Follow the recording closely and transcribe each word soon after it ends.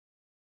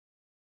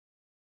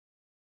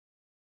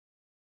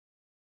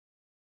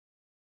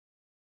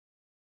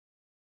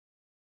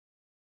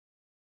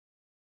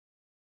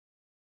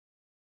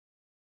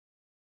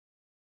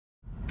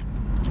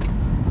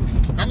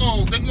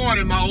So good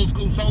morning, my old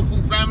school soul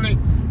food family.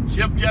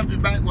 Chef Jeff is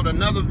back with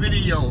another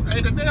video. Hey,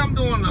 today I'm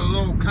doing a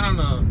little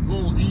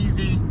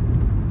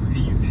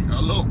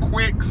a little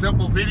quick,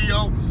 simple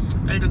video.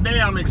 Hey, today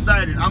I'm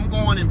excited. I'm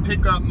going and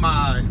pick up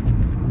my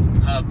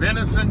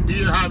venison,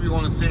 deer, however you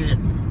want to say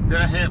it, that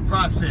I had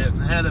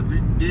processed. I had a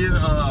deer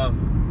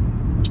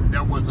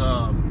that was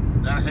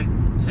that I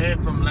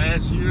had from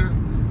last year,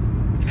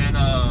 and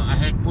I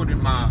had put in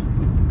my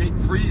big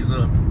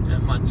freezer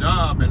at my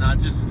job, and I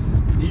just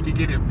need to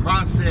get it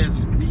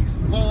processed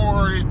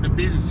before the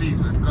busy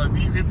season.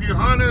 Because if you're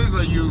hunters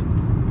or you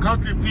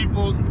country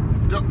people,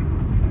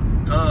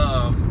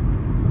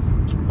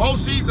 bow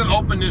season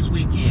open this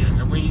weekend,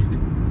 and when you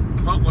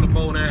hunt with a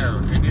bow and arrow,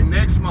 and then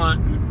next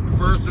month,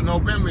 1st of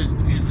November,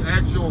 is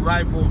actual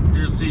rifle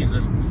deer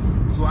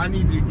season. So I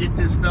need to get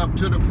this stuff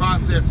to the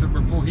processor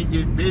before he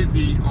get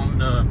busy on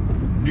the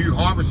new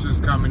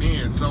harvesters coming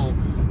in. So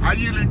I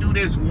usually do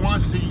this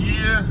once a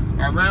year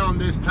around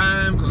this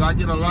time, because I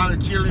get a lot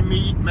of chili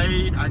meat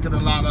made, I get a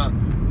lot of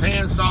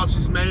pan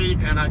sausage made,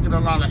 and I get a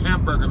lot of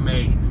hamburger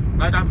made.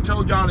 Like I've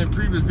told y'all in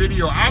previous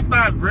video, I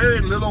buy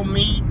very little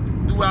meat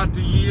throughout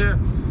the year.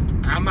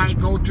 I might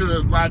go to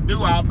the, if I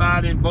do, I'll buy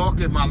it in bulk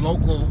at my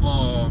local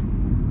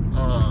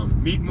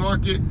meat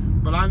market,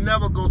 but I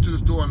never go to the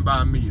store and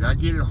buy meat. I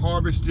get it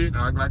harvested.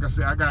 Like I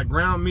said, I got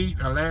ground meat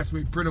that lasts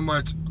me pretty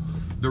much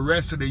the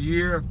rest of the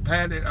year.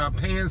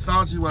 Pan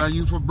sausage, what I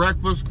use for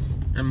breakfast,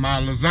 and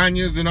my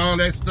lasagnas and all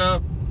that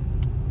stuff,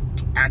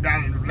 I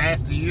got it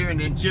last a year.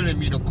 And then chili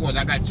meat, of course,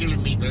 I got chili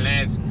meat that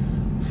lasts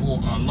for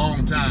a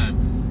long time.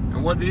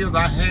 And what it is,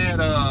 I had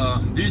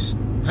this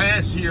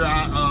past year,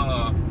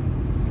 I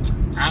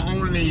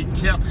only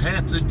kept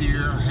half the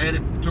deer, had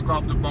it, took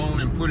off the bone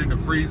and put in the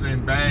freezer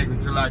in bags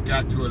until I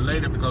got to it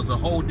later, because the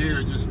whole deer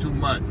is just too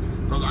much.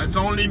 Because it's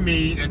only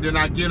me, and then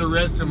I get the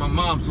rest to my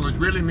mom, so it's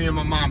really me and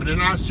my mom. And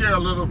then I share a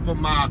little for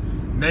my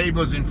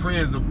neighbors and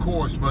friends, of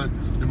course, but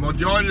the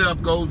majority of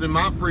it goes in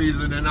my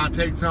freezer, and then I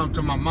take some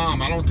to my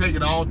mom. I don't take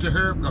it all to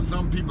her, because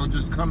some people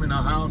just come in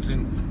her house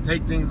and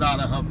take things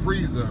out of her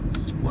freezer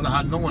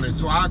without knowing it.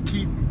 So I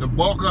keep the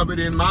bulk of it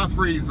in my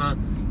freezer,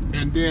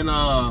 and then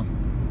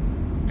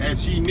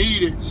as she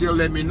need it, she'll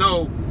let me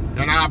know,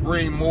 and I'll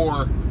bring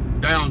more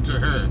down to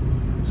her.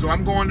 So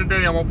I'm going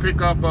today. I'm gonna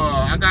pick up.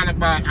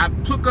 I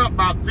took up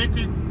about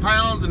 50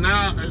 pounds, and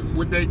now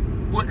would they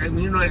put,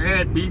 you know, they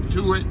add beef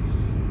to it,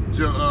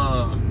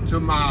 to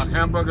my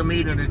hamburger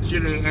meat, and the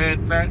chili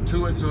add fat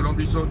to it, so it don't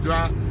be so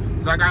dry.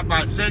 So I got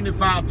about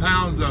 75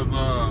 pounds of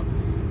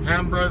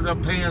hamburger,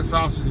 pan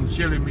sausage, and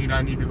chili meat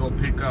I need to go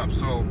pick up.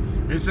 So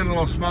it's in a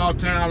little small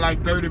town,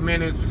 like 30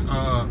 minutes.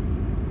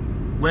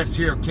 West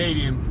here,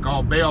 KATY,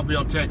 called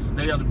Belleville, Texas.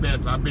 They are the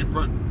best. I've been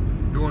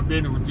doing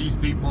business with these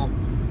people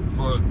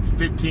for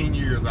 15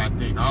 years, I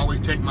think. I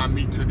always take my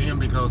meat to them,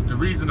 because the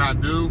reason I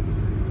do,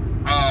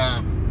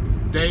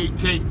 they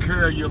take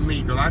care of your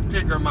meat. Because I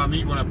take care of my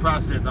meat when I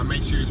process. I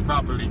make sure it's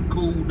properly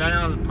cooled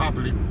down and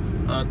properly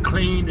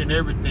cleaned and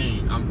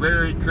everything. I'm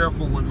very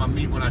careful with my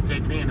meat when I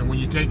take it in. And when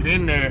you take it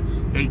in there,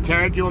 they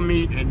tag your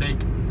meat and they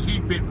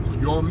keep it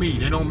your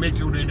meat. They don't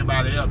mix it with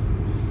anybody else's.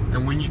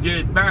 And when you get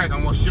it back,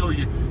 I'm going to show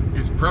you,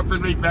 it's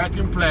perfectly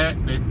vacuum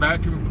packed. They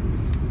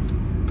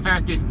vacuum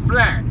pack it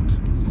flat,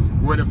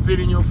 where to fit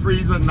in your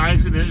freezer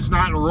nice, and it's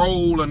not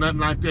rolled or nothing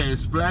like that.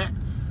 It's flat,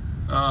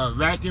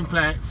 vacuum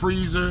packed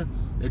freezer.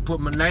 They put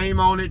my name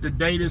on it, the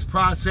date it's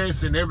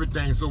processed, and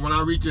everything. So when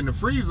I reach in the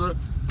freezer,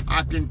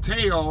 I can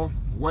tell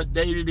what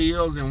date it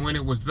is and when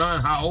it was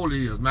done, how old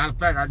it is. Matter of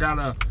fact, I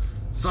got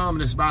some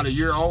that's about a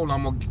year old. I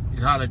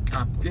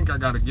think I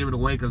gotta give it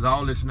away, because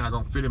all this is not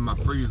gonna fit in my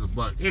freezer.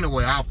 But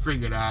anyway, I'll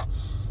figure it out.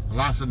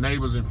 Lots of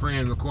neighbors and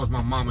friends, of course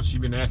my mama, she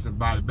been asking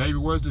about it. Baby,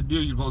 where's the deer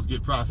you're supposed to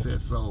get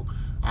processed? So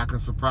I can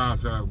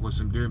surprise her with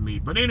some deer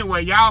meat. But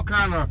anyway, y'all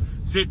kind of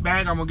sit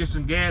back. I'm gonna get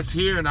some gas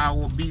here, and I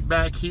will be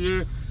back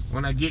here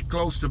when I get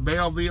close to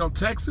Belleville,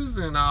 Texas,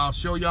 and I'll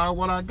show y'all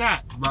what I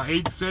got. About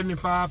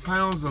 75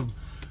 pounds of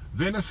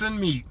venison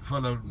meat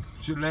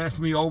should last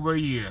me over a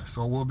year.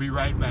 So we'll be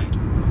right back.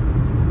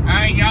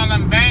 Alright, y'all,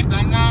 I'm back.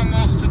 I'm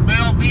almost to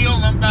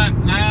Belleville. I'm about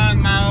 9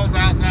 miles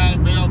outside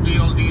of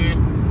Belleville here.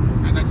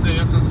 Like I say,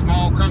 it's a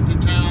small country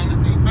town.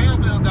 I think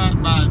Belleville got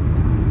about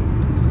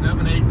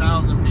 7,000 to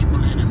 8,000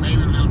 people in it,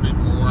 maybe a little bit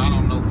more. I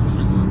don't know for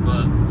sure,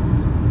 but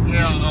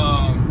yeah.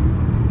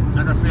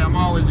 Like I say, I'm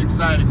always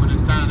excited when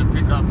it's time to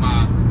pick up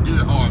my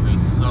deer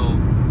harvest. So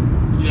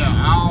yeah,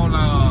 I'll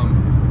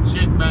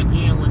check back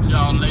in with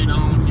y'all later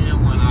on here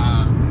when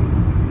I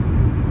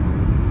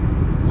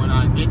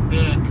get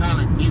there, and kind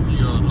of give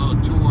you a little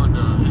tour.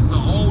 It's an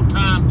old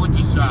time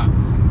butcher shop.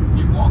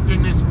 You walk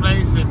in this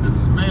place, and the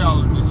smell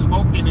and the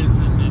smokiness,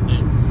 and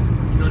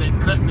you know, they're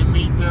cutting the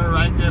meat there,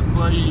 right there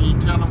for you. You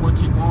tell them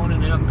what you want,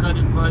 and they'll cut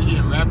it for you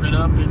and wrap it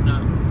up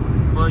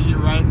for you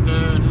right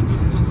there. And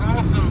it's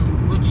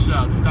awesome butcher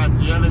shop. They got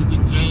jellies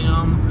and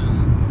jams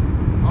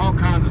and all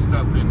kinds of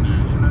stuff in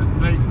there. You know, this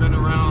place been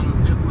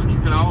around here for. You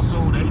can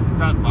also, they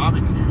got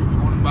barbecue. You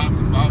want to buy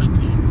some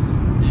barbecue,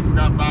 they even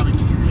got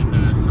barbecue in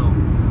there. So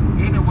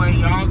anyway,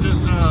 y'all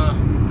just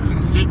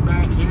sit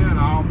back here, and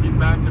I'll be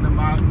back in about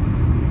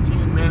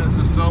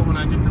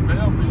I get to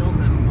Belleville,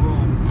 then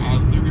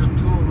I'll give you a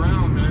tour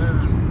around there,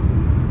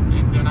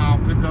 and then I'll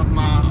pick up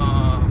my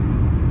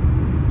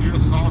deer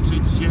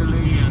sausage, chili,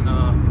 and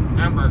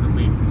hamburger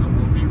meat. So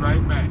we'll be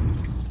right back.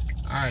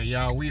 All right,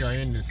 y'all, we are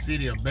in the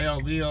city of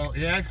Belleville.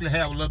 It actually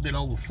have a little bit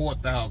over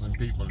 4,000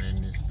 people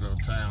in this little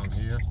town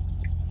here.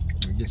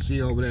 You can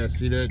see over there,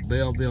 see that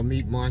Belleville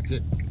Meat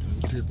Market? Let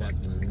me see if I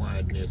can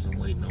widen this. I'm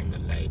waiting on the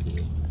light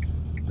here.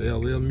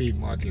 Belleville Meat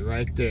Market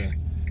right there.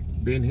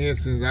 Been here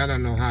since I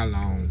don't know how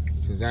long.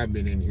 Since I've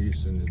been in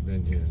Houston, it's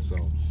been here. So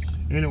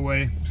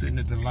anyway, sitting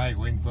at the light,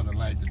 waiting for the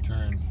light to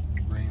turn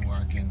green where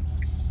I can,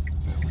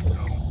 there we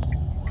go,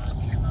 where I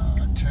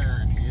can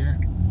turn here.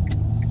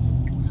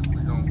 And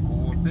we're gonna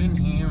go up in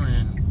here,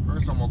 and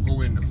first I'm gonna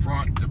go in the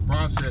front. The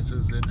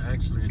processor's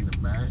actually in the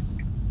back.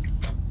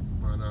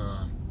 But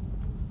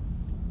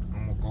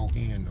I'm gonna go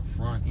here in the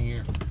front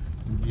here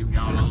and give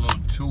y'all a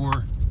little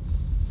tour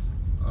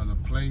of the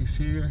place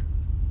here.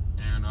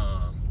 And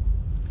I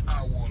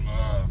will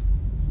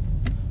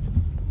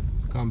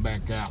come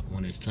back out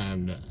when it's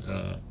time to,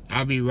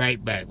 I'll be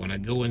right back when I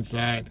go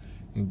inside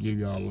and give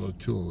y'all a little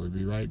tour. We'll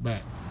be right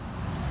back.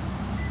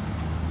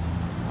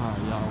 All right,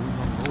 y'all, we're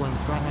gonna go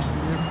inside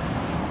here.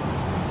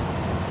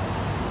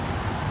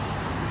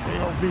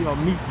 There'll be a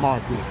meat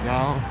market,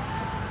 y'all.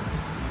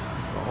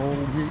 It's an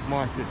old meat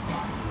market.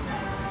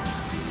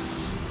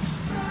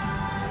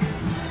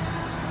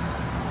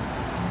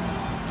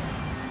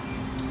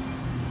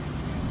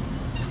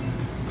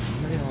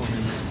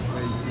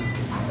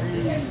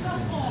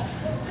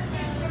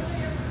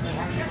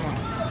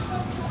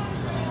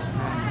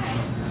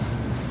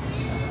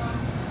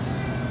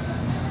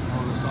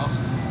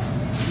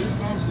 This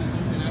sausage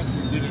you can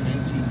actually get in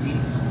HEB.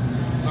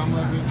 Some of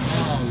it,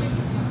 all of it.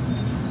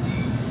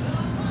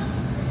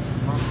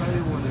 My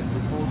favorite one is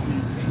supposed to be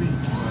sweet,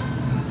 but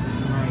this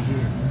is right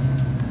here.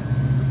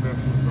 The best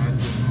one's right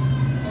there.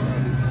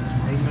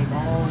 They make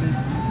all these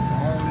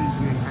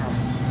in-house.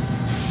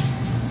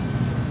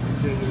 They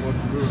tell you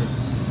what's good.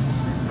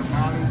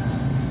 Tamales,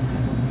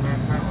 black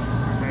pepper,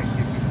 come back and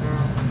get the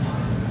girl.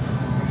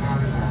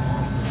 Tamales are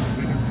awesome.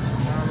 Vinegar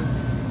tamales,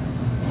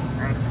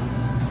 that's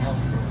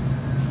awesome.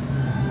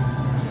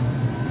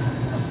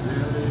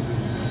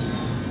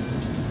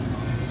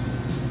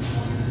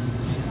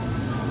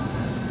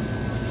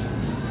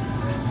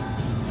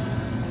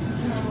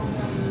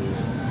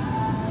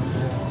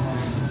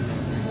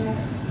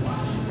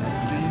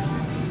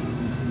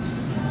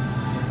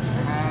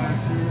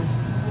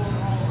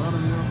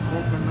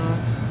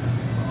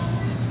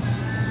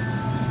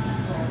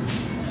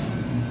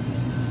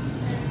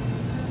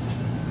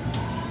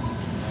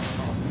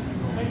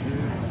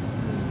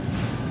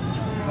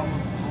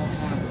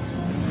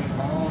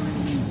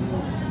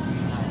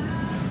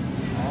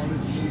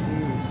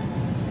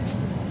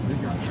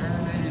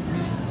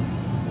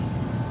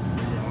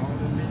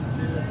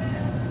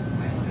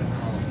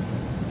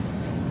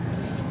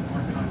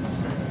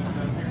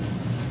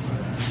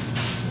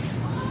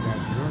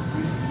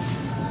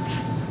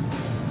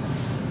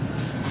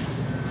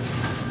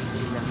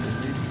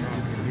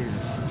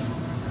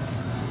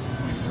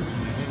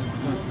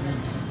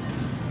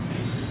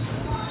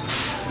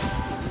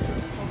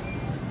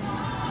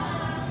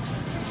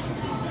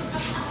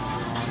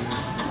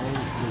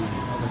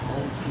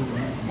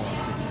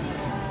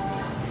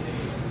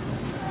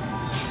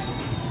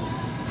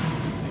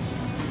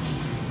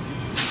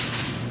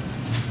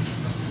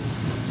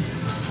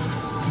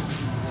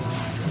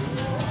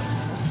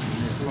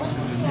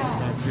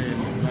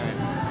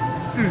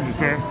 Excuse me,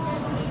 sir.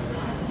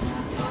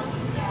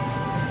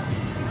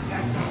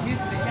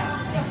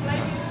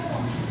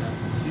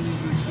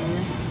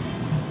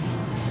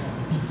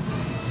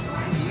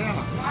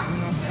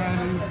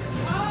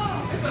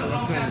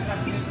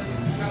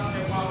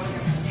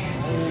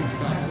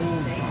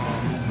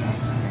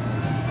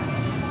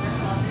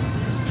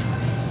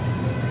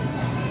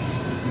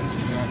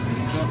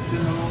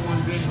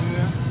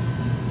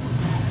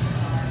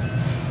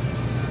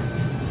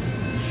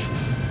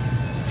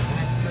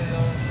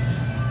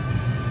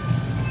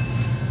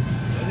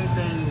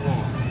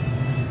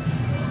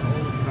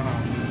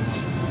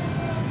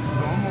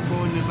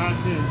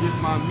 Get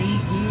my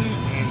meat in,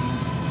 and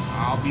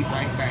I'll be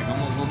right back. I'm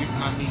gonna go get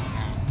my meat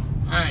now.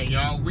 All right,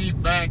 y'all, we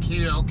back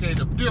here. Okay,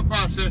 the deer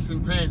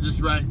processing pan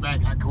just right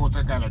back. Of course,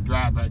 I gotta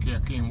drive back here.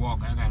 I can't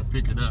walk. I gotta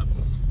pick it up.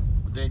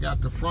 But they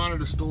got the front of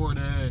the store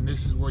there, and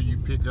this is where you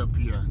pick up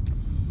your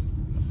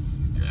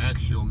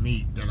actual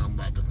meat that I'm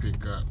about to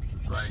pick up.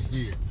 It's right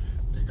here.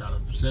 They got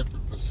a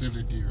separate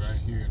facility right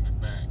here in the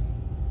back.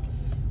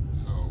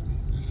 So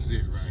this is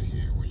it right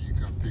here where you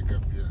come pick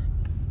up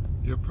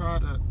your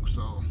product.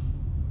 So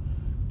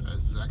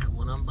that's exactly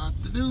what I'm about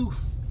to do.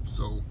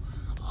 So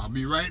I'll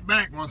be right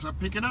back once I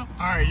pick it up.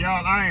 All right,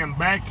 y'all, I am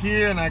back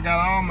here, and I got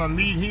all my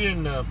meat here.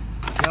 And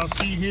y'all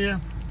see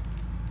here,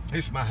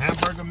 this is my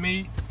hamburger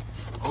meat.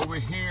 Over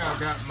here, I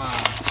got my,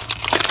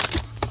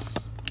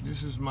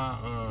 this is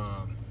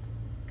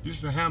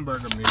the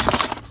hamburger meat.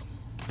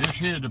 This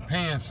here is the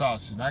pan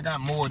sausage. I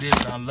got more of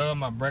this. I love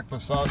my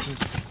breakfast sausage.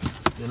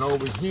 And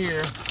over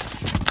here,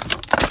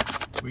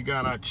 we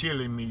got our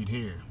chili meat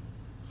here,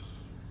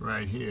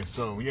 right here.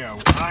 So yeah,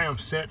 I am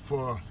set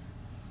for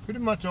pretty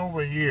much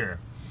over a year.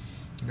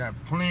 Got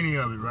plenty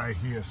of it right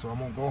here. So I'm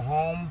gonna go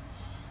home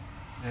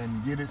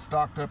and get it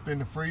stocked up in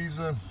the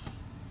freezer.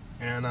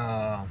 And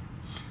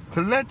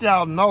to let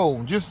y'all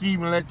know, just to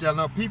even let y'all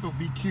know, people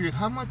be curious,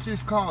 how much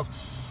this costs?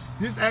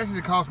 This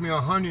actually cost me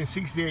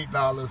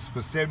 $168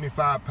 for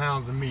 75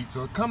 pounds of meat.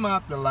 So it come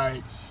out to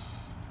like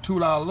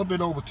 $2, a little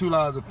bit over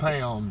 $2 a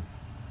pound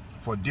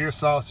for deer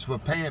sausage, for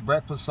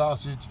breakfast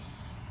sausage,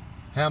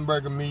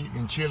 hamburger meat,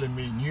 and chili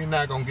meat. And you're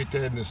not gonna get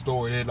that in the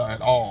store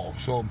at all.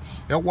 So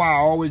that's why I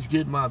always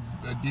get my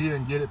deer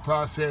and get it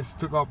processed,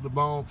 took off the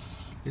bone.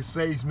 It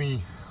saves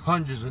me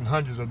hundreds and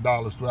hundreds of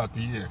dollars throughout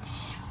the year.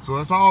 So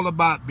it's all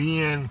about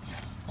being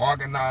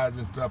organized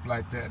and stuff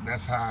like that, and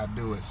that's how I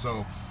do it.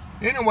 So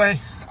anyway,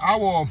 I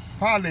will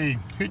probably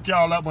hit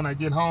y'all up when I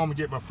get home and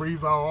get my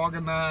freezer all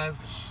organized.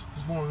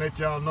 Just want to let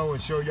y'all know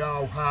and show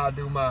y'all how I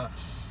do my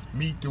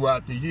meat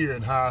throughout the year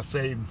and how I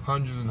save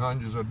hundreds and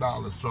hundreds of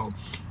dollars. So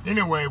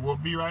anyway, we'll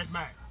be right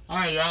back. All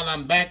right, y'all,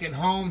 I'm back at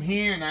home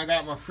here, and I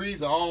got my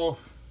freezer all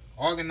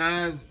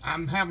organized. I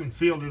haven't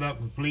filled it up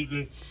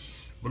completely,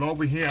 but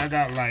over here I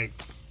got like,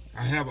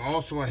 I had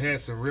some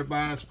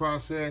ribeyes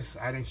processed.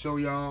 I didn't show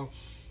y'all.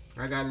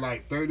 I got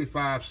like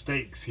 35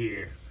 steaks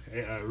here,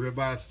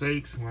 ribeye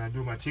steaks. When I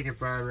do my chicken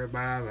fried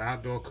ribeyes,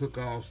 outdoor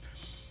cook-offs,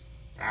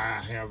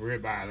 I have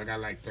ribeyes. I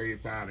got like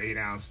 35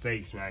 8-ounce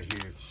steaks right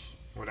here.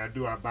 What I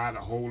do, I buy the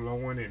whole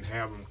loin and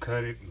have them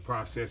cut it and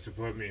process it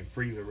for me and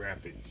freezer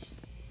wrap it.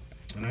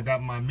 And I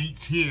got my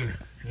meats here.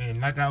 And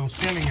like I was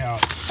telling y'all,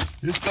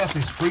 this stuff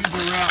is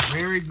freezer wrapped,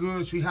 very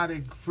good. See how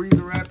they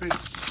freezer wrap it?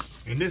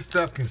 And this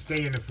stuff can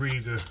stay in the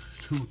freezer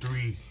 2-3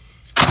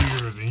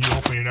 years, and you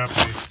open it up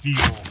and it's steel,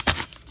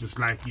 just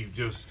like you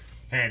just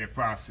had it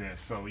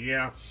processed. So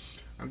yeah,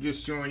 I'm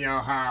just showing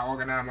y'all how I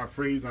organize my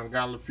freezer. I've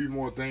got a few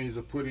more things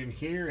to put in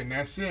here, and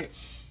that's it.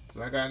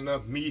 So I got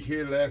enough meat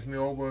here to last me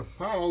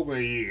probably over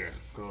a year,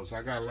 because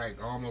I got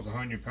like almost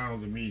 100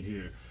 pounds of meat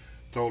here,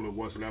 total of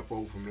what's left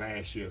over from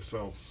last year.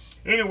 So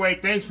anyway,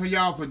 thanks for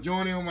y'all for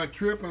joining on my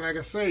trip. And like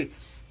I say,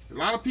 a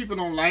lot of people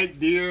don't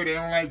like deer. They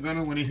don't like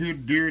venison. When they hear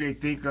deer, they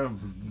think of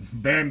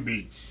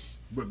Bambi.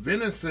 But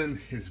venison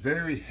is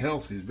very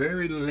healthy. It's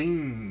very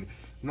lean.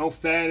 No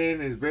fat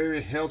in it. It's very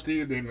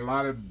healthier than a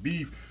lot of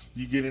beef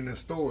you get in the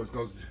stores.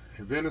 Because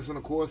venison,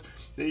 of course,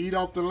 they eat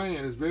off the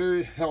land. It's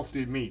very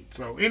healthy meat.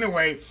 So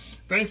anyway,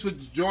 thanks for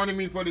joining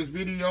me for this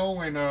video.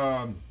 And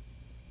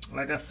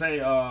like I say,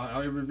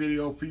 every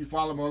video, please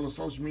follow my other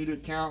social media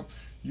accounts: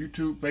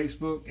 YouTube,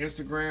 Facebook,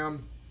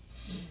 Instagram,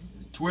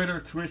 Twitter,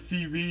 Twitch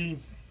TV,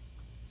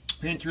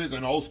 Pinterest,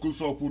 and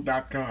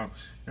oldschoolsoulfood.com.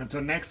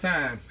 Until next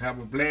time, have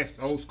a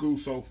blessed Old School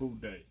Soul Food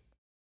Day.